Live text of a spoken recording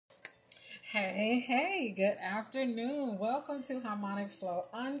Hey, hey, good afternoon. Welcome to Harmonic Flow,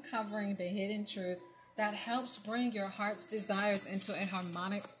 uncovering the hidden truth that helps bring your heart's desires into a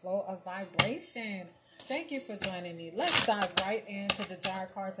harmonic flow of vibration. Thank you for joining me. Let's dive right into the jar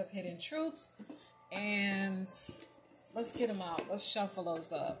cards of hidden truths and let's get them out. Let's shuffle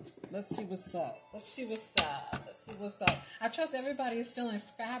those up. Let's see what's up. Let's see what's up. Let's see what's up. I trust everybody is feeling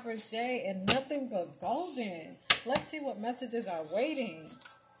Fabergé and nothing but golden. Let's see what messages are waiting.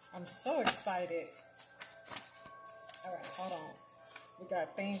 I'm so excited. All right, hold on. We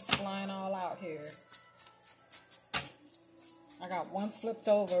got things flying all out here. I got one flipped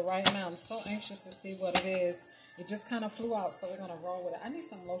over right now. I'm so anxious to see what it is. It just kind of flew out, so we're going to roll with it. I need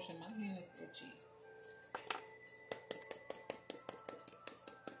some lotion. My hand is itchy.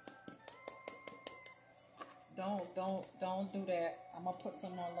 Don't do that. I'm going to put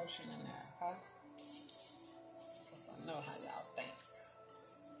some more lotion in there, huh? Because I know how y'all think.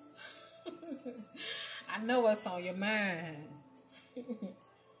 I know what's on your mind.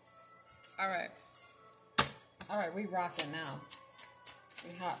 All right. All right, we rocking now.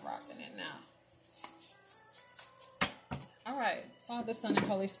 We hot rocking it now. All right, Father, Son, and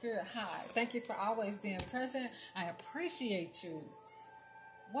Holy Spirit, hi. Thank you for always being present. I appreciate you.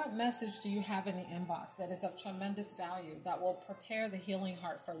 What message do you have in the inbox that is of tremendous value that will prepare the healing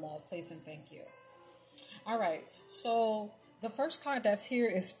heart for love? Please and thank you. All right, so the first card that's here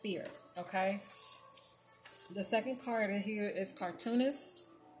is fear, okay? The second card here is cartoonist.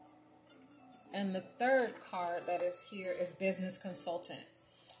 And the third card that is here is business consultant.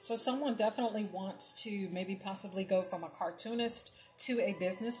 So someone definitely wants to maybe possibly go from a cartoonist to a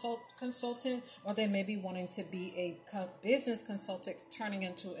business consultant, or they may be wanting to be a business consultant turning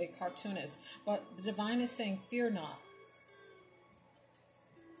into a cartoonist. But the divine is saying, fear not.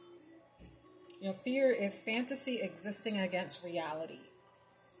 You know, fear is fantasy existing against reality.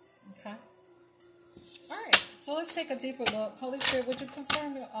 Okay? All right, so let's take a deeper look. Holy Spirit, would you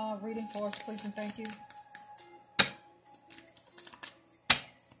confirm your reading for us, please, and thank you?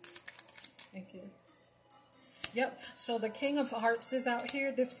 Thank you. Yep, so the King of Hearts is out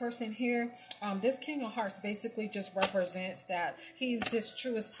here. This person here, this King of Hearts basically just represents that he's his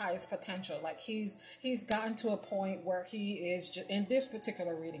truest, highest potential. Like he's gotten to a point where he is just, in this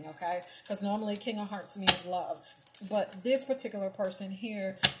particular reading, okay? Because normally King of Hearts means love. But this particular person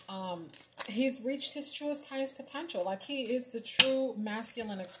here, he's reached his truest, highest potential. Like he is the true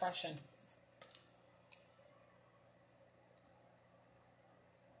masculine expression.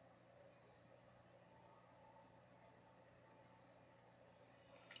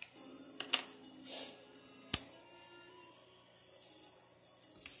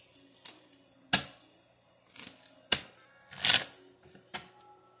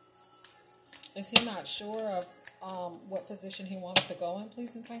 Is he not sure of what position he wants to go in,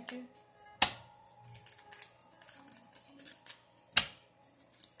 please and thank you?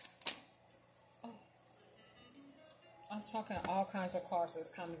 Oh, I'm talking all kinds of cards that's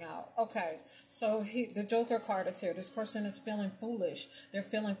coming out. Okay, so the Joker card is here. This person is feeling foolish. They're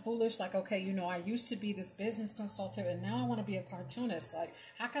feeling foolish like, okay, you know, I used to be this business consultant and now I want to be a cartoonist. Like,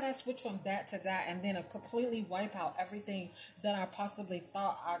 how could I switch from that to that and then completely wipe out everything that I possibly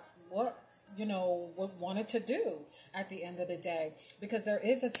thought wanted to do at the end of the day? Because there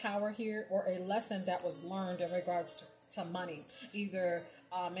is a tower here or a lesson that was learned in regards to money. Either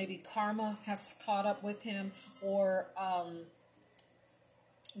maybe karma has caught up with him, or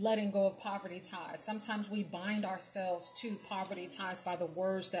letting go of poverty ties. Sometimes we bind ourselves to poverty ties by the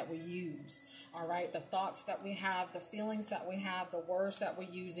words that we use. All right, the thoughts that we have, the feelings that we have, the words that we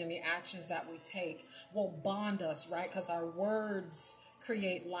use, and the actions that we take will bond us, right? Because our words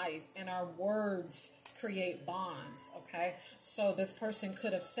create life and our words create bonds. Okay, so this person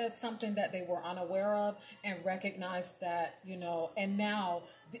could have said something that they were unaware of and recognized that, you know, and now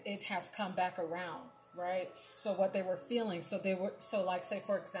it has come back around, right? So what they were feeling, so like, say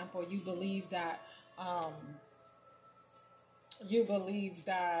for example, you believe that a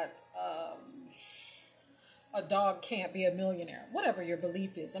dog can't be a millionaire, whatever your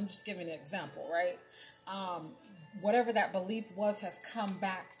belief is. I'm just giving an example, right? Whatever that belief was has come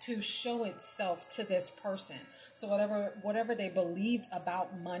back to show itself to this person. So whatever they believed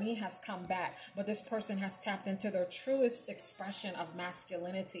about money has come back, but this person has tapped into their truest expression of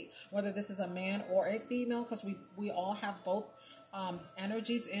masculinity, whether this is a man or a female, because we all have both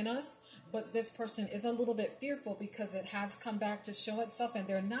energies in us. But this person is a little bit fearful because it has come back to show itself, and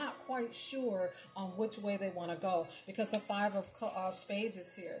they're not quite sure on which way they want to go, because the Five of Spades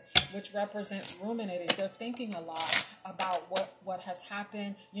is here, which represents ruminating. They're thinking a lot about what has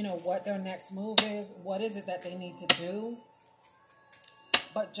happened, you know, what their next move is, what is it that they need to do.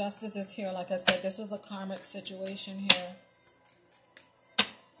 But justice is here. Like I said, this was a karmic situation here.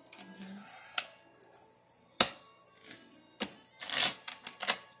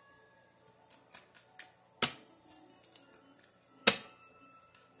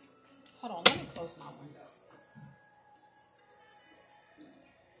 Hold on, let me close my window.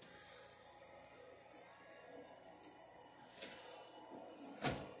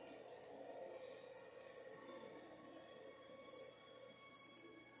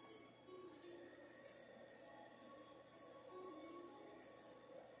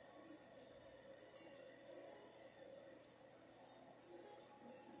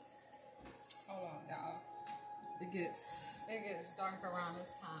 Hold on, y'all. It gets dark around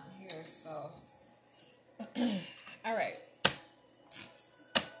this time here, so all right.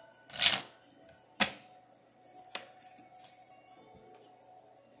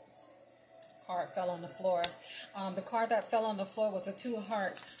 Card fell on the floor. The card that fell on the floor was the Two of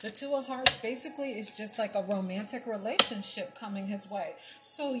Hearts. The Two of Hearts basically is just like a romantic relationship coming his way.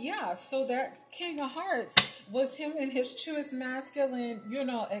 So yeah, so that King of Hearts was him in his truest masculine,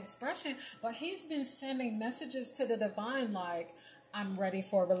 expression. But he's been sending messages to the divine like, I'm ready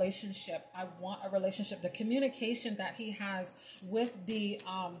for a relationship. I want a relationship. The communication that he has with the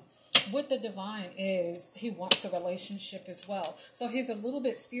divine is he wants a relationship as well. So he's a little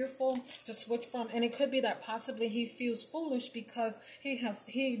bit fearful to switch from, and it could be that possibly he feels foolish because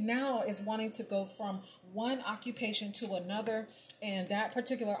he now is wanting to go from one occupation to another, and that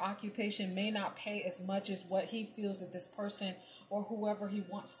particular occupation may not pay as much as what he feels that this person or whoever he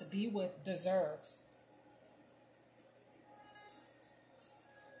wants to be with deserves.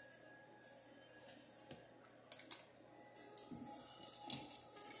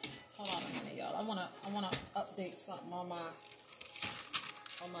 Hold on a minute, y'all. I wanna update something on my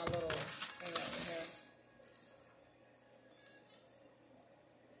little thing over here.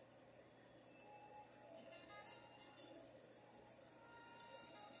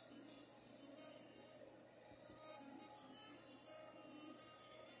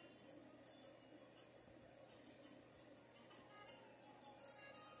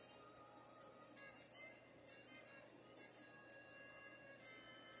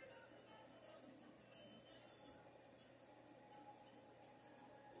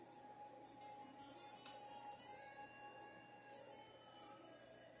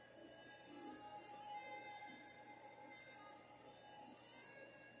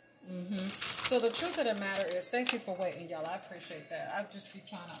 So the truth of the matter is, thank you for waiting, y'all. I appreciate that. I'll just be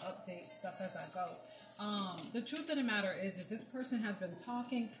trying to update stuff as I go. The truth of the matter is this person has been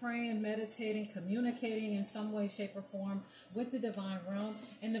talking, praying, meditating, communicating in some way, shape, or form with the divine realm.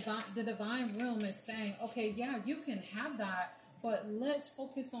 And the divine realm is saying, okay, yeah, you can have that, but let's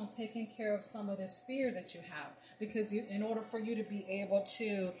focus on taking care of some of this fear that you have. Because in order for you to be able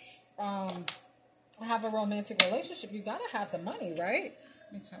to have a romantic relationship, you got to have the money, right?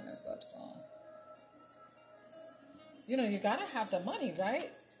 Let me turn this up some. You got to have the money, right?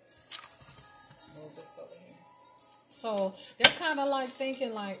 Let's move this over here. So they're kind of like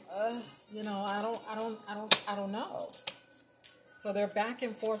thinking like, I don't know. So they're back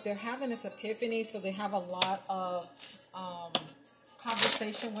and forth. They're having this epiphany. So they have a lot of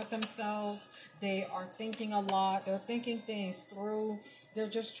conversation with themselves. They are thinking a lot. They're thinking things through. They're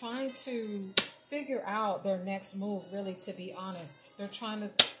just trying to figure out their next move, really, to be honest. They're trying to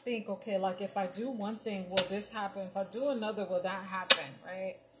think, okay, like if I do one thing, will this happen? If I do another, will that happen,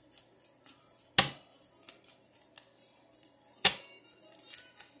 right?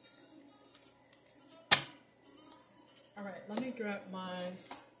 All right, let me grab mine.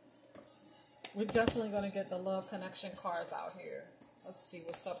 We're definitely going to get the love connection cards out here. Let's see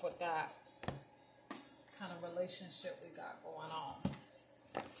what's up with that kind of relationship we got going on.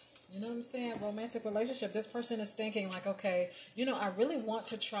 You know what I'm saying? Romantic relationship. This person is thinking like, okay, I really want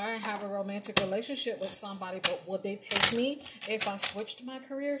to try and have a romantic relationship with somebody, but would they take me if I switched my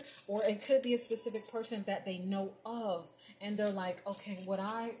career? Or it could be a specific person that they know of, and they're like, okay, would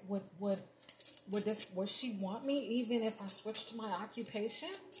she want me even if I switched my occupation?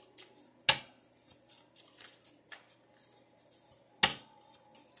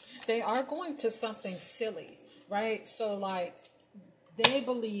 They are going to something silly, right? So like, they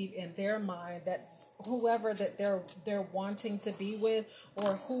believe in their mind that whoever that they're wanting to be with,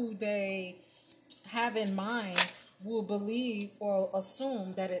 or who they have in mind, will believe or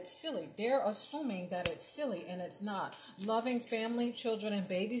assume that it's silly. They're assuming that it's silly, and it's not. Loving family, children, and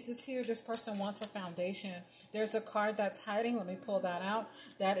babies is here. This person wants a foundation. There's a card that's hiding. Let me pull that out.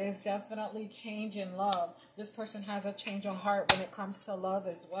 That is definitely change in love. This person has a change of heart when it comes to love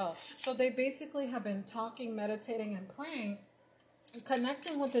as well. So they basically have been talking, meditating, and praying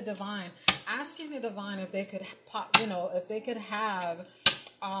connecting with the divine, asking the divine if they could, if they could have,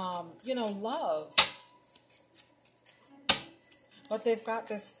 love. But they've got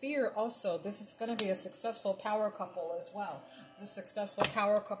this fear also. This is going to be a successful power couple as well. The successful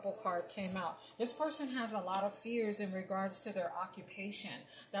power couple card came out. This person has a lot of fears in regards to their occupation.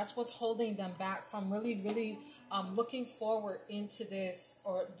 That's what's holding them back from really, really looking forward into this,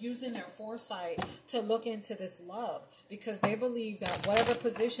 or using their foresight to look into this love, because they believe that whatever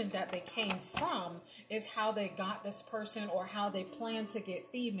position that they came from is how they got this person, or how they plan to get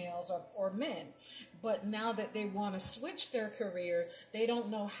females or men. But now that they want to switch their career, they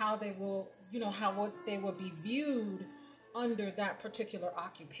don't know how they will, how they will be viewed under that particular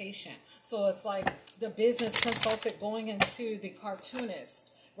occupation. So it's like the business consultant going into the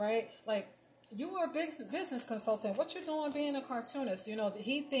cartoonist, right? Like, you are a big business consultant. What you doing being a cartoonist?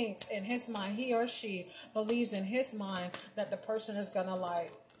 He thinks in his mind, he or she believes in his mind that the person is going to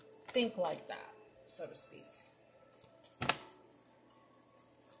think like that, so to speak.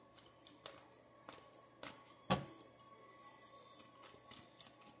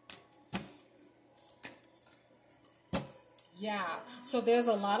 Yeah, so there's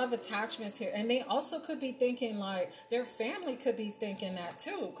a lot of attachments here, and they also could be thinking their family could be thinking that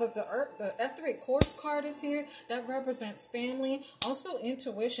too, because the etheric quartz card is here. That represents family, also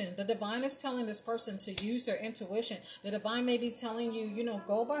intuition. The divine is telling this person to use their intuition. The divine may be telling you,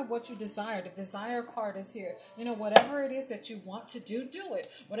 go by what you desire. The desire card is here. Whatever it is that you want to do, do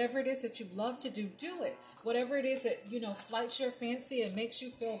it. Whatever it is that you love to do, do it. Whatever it is that flights your fancy and makes you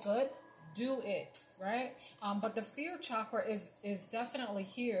feel good, do it, right? But the fear chakra is definitely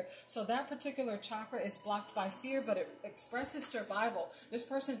here. So that particular chakra is blocked by fear, but it expresses survival. This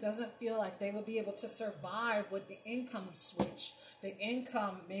person doesn't feel like they will be able to survive with the income switch,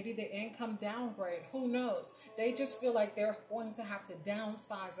 maybe the income downgrade, who knows? They just feel like they're going to have to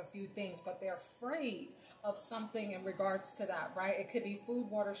downsize a few things, but they're afraid of something in regards to that, right? It could be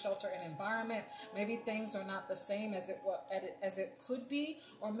food, water, shelter, and environment. Maybe things are not the same as it could be,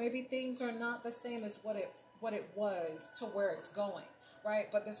 or maybe things are not the same as what it was to where it's going, right?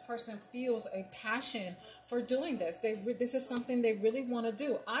 But this person feels a passion for doing this. This is something they really want to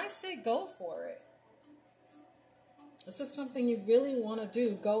do. I say go for it. This is something you really want to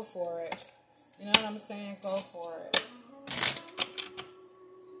do. Go for it. You know what I'm saying? Go for it.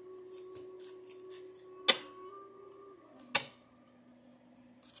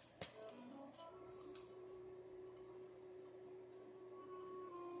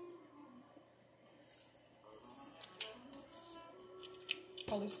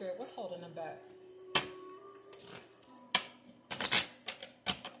 Holy Spirit, what's holding them back?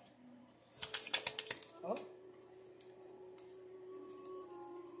 Oh.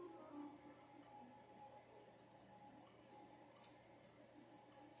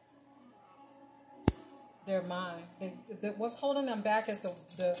 Their mind. What's holding them back is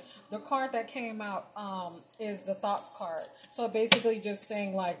the card that came out is the thoughts card. So basically just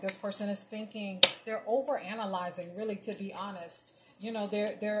saying this person is thinking, they're over analyzing, really, to be honest.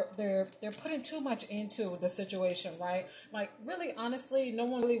 They're putting too much into the situation, right? Really, honestly, no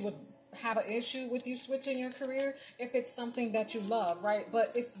one really would have an issue with you switching your career if it's something that you love, right?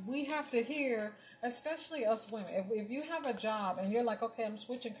 But if we have to hear, especially us women, if you have a job and you're like, okay, I'm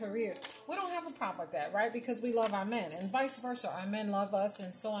switching careers, we don't have a problem with that, right? Because we love our men, and vice versa, our men love us,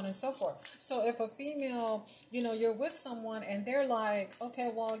 and so on and so forth. So if a female, you're with someone and they're like,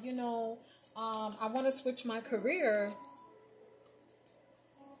 okay, well, I want to switch my career.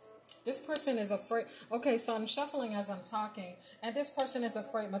 This person is afraid. Okay, so I'm shuffling as I'm talking, and this person is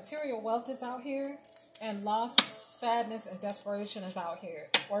afraid. Material wealth is out here, and loss, sadness, and desperation is out here.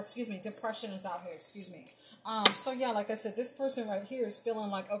 Or, depression is out here, So, yeah, like I said, this person right here is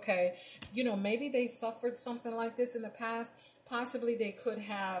feeling like, okay, maybe they suffered something like this in the past. Possibly they could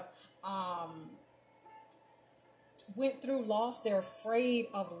have went through loss. They're afraid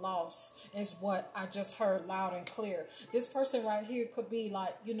of loss is what I just heard loud and clear. This person right here could be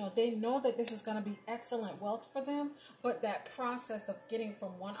like, they know that this is going to be excellent wealth for them, but that process of getting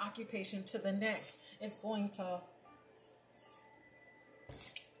from one occupation to the next is going to,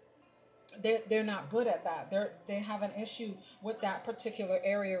 they're not good at that. They have an issue with that particular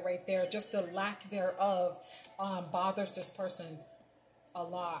area right there. Just the lack thereof bothers this person a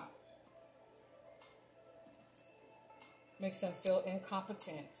lot. Makes them feel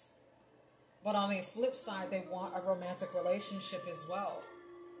incompetent. But on the flip side, they want a romantic relationship as well.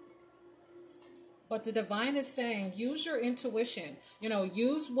 But the divine is saying, use your intuition.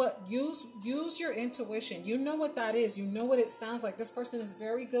 Use your intuition. You know what that is. You know what it sounds like. This person is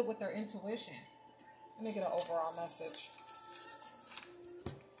very good with their intuition. Let me get an overall message.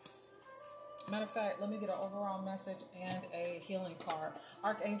 Matter of fact, let me get an overall message and a healing card.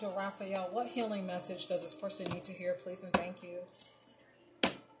 Archangel Raphael, what healing message does this person need to hear? Please and thank you.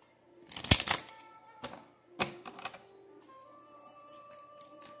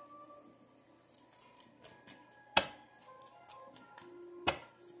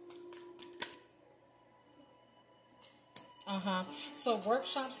 So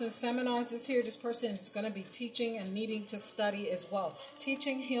workshops and seminars is here. This person is going to be teaching and needing to study as well.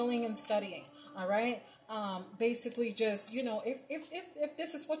 Teaching, healing, and studying. All right. Basically, just, you know, if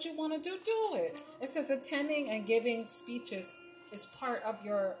this is what you want to do, do it. It says attending and giving speeches is part of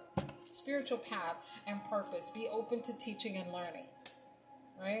your spiritual path and purpose. Be open to teaching and learning.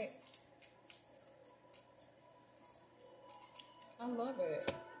 Right. I love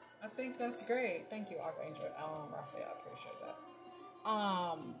it. I think that's great. Thank you, Archangel Raphael. I appreciate that.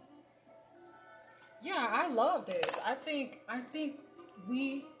 Yeah, I love this. I think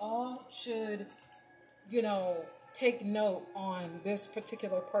we all should, you know, take note on this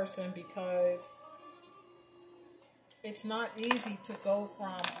particular person, because it's not easy to go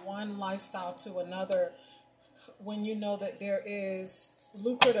from one lifestyle to another when you know that there is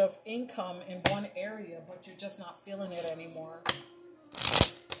lucrative income in one area, but you're just not feeling it anymore.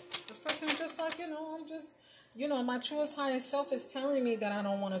 This person is just like, I'm just, my truest, highest self is telling me that I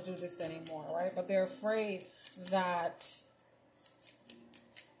don't want to do this anymore, right? But they're afraid that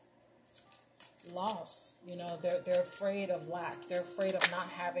loss, they're afraid of lack. They're afraid of not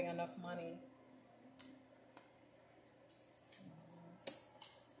having enough money.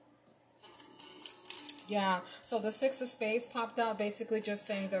 Yeah, so the Six of Spades popped out, basically just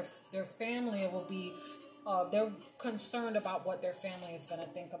saying their family will be, they're concerned about what their family is going to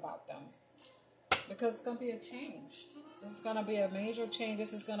think about them. Because it's going to be a change. This is going to be a major change.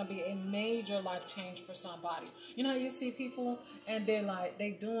 This is going to be a major life change for somebody. You know, you see people and they're like,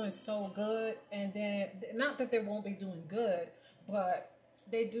 they doing so good. And then, not that they won't be doing good, but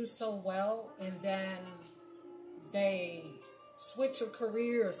they do so well. And then they switch a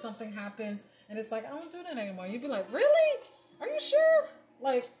career or something happens. And it's like, I don't do that anymore. You'd be like, really? Are you sure?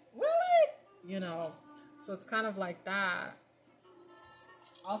 Like, really? So it's kind of like that.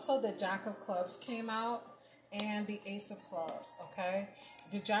 Also, the Jack of Clubs came out and the Ace of Clubs, okay?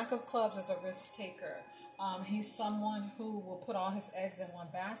 The Jack of Clubs is a risk taker. He's someone who will put all his eggs in one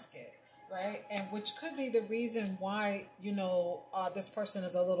basket, right? And which could be the reason why, this person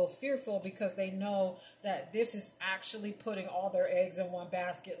is a little fearful, because they know that this is actually putting all their eggs in one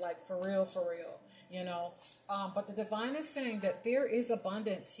basket, like for real, But the divine is saying that there is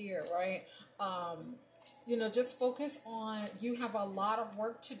abundance here, right? Just focus on, you have a lot of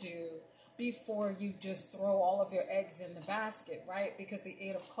work to do before you just throw all of your eggs in the basket, right? Because the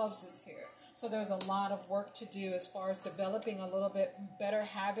Eight of Clubs is here. So there's a lot of work to do as far as developing a little bit better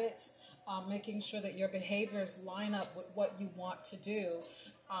habits, making sure that your behaviors line up with what you want to do,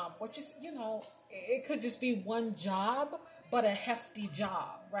 which is, it could just be one job, but a hefty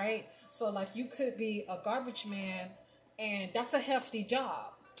job, right? So like you could be a garbage man, and that's a hefty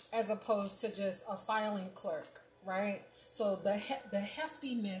job, as opposed to just a filing clerk, right? So the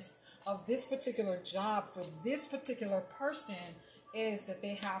heftiness of this particular job for this particular person is that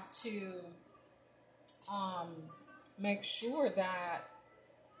they have to make sure that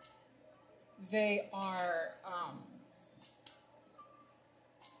they are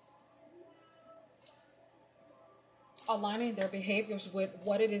aligning their behaviors with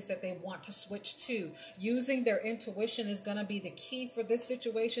what it is that they want to switch to. Using their intuition is going to be the key for this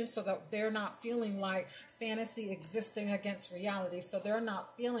situation, so that they're not feeling like fantasy existing against reality. So they're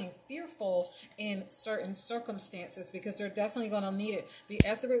not feeling fearful in certain circumstances, because they're definitely going to need it. The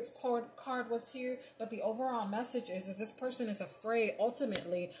Etheric card was here, but the overall message is this person is afraid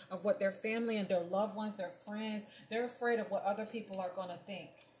ultimately of what their family and their loved ones, their friends, they're afraid of what other people are going to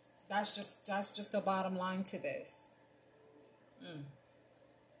think. That's just the bottom line to this.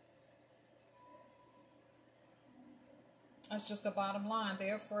 That's just the bottom line.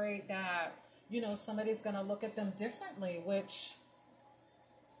 They're afraid that, somebody's going to look at them differently, which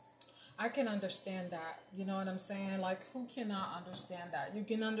I can understand that. You know what I'm saying? Like, who cannot understand that? You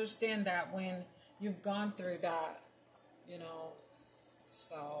can understand that when you've gone through that,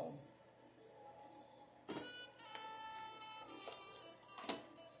 so.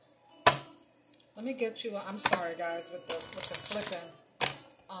 Let me get you, I'm sorry guys, with the flipping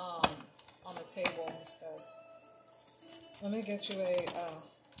on the table and stuff. Let me get you a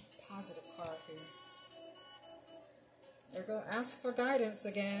positive card here. There we go. Ask for guidance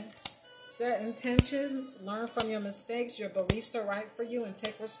again. Set intentions, learn from your mistakes, your beliefs are right for you, and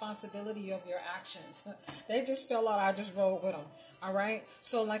take responsibility of your actions. They just fell out, I just rolled with them. All right.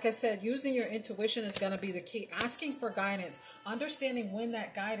 So like I said, using your intuition is going to be the key. Asking for guidance, understanding when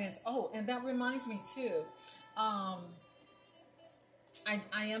that guidance. Oh, and that reminds me too. I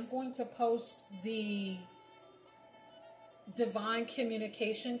am going to post the divine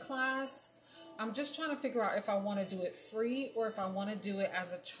communication class. I'm just trying to figure out if I want to do it free or if I want to do it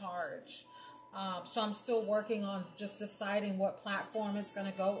as a charge. So I'm still working on just deciding what platform it's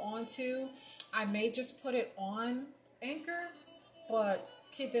going to go on to. I may just put it on Anchor, but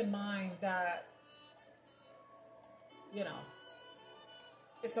keep in mind that, you know,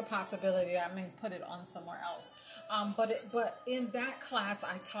 it's a possibility that I may put it on somewhere else. But in that class,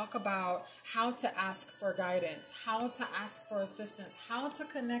 I talk about how to ask for guidance, how to ask for assistance, how to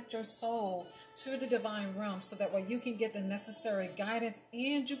connect your soul to the divine realm so that way you can get the necessary guidance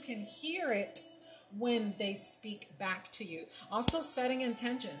and you can hear it when they speak back to you. Also, setting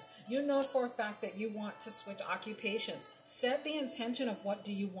intentions. You know for a fact that you want to switch occupations. Set the intention of what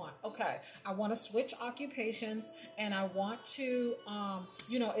do you want. Okay, I want to switch occupations and I want to,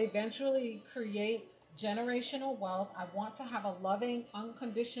 eventually create generational wealth. I want to have a loving,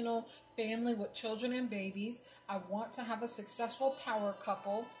 unconditional family with children and babies. I want to have a successful power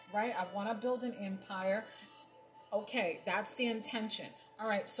couple, right? I want to build an empire. Okay, that's the intention. All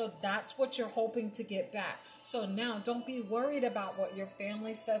right, so that's what you're hoping to get back. So now don't be worried about what your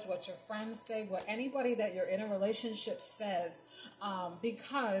family says, what your friends say, what anybody that you're in a relationship says,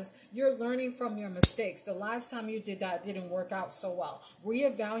 because you're learning from your mistakes. The last time you did that didn't work out so well.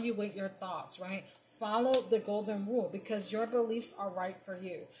 Reevaluate your thoughts, right? Follow the golden rule because your beliefs are right for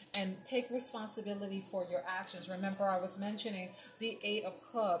you, and take responsibility for your actions. Remember, I was mentioning the 8 of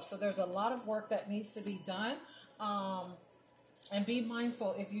Clubs. So there's a lot of work that needs to be done. And be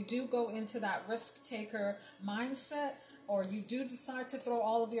mindful if you do go into that risk taker mindset, or you do decide to throw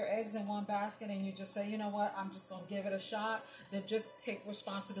all of your eggs in one basket and you just say, you know what, I'm just going to give it a shot, then just take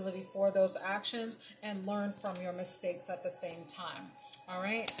responsibility for those actions and learn from your mistakes at the same time. All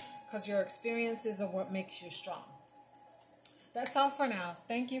right? Because your experiences are what makes you strong. That's all for now.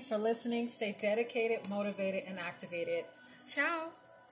 Thank you for listening. Stay dedicated, motivated, and activated. Ciao.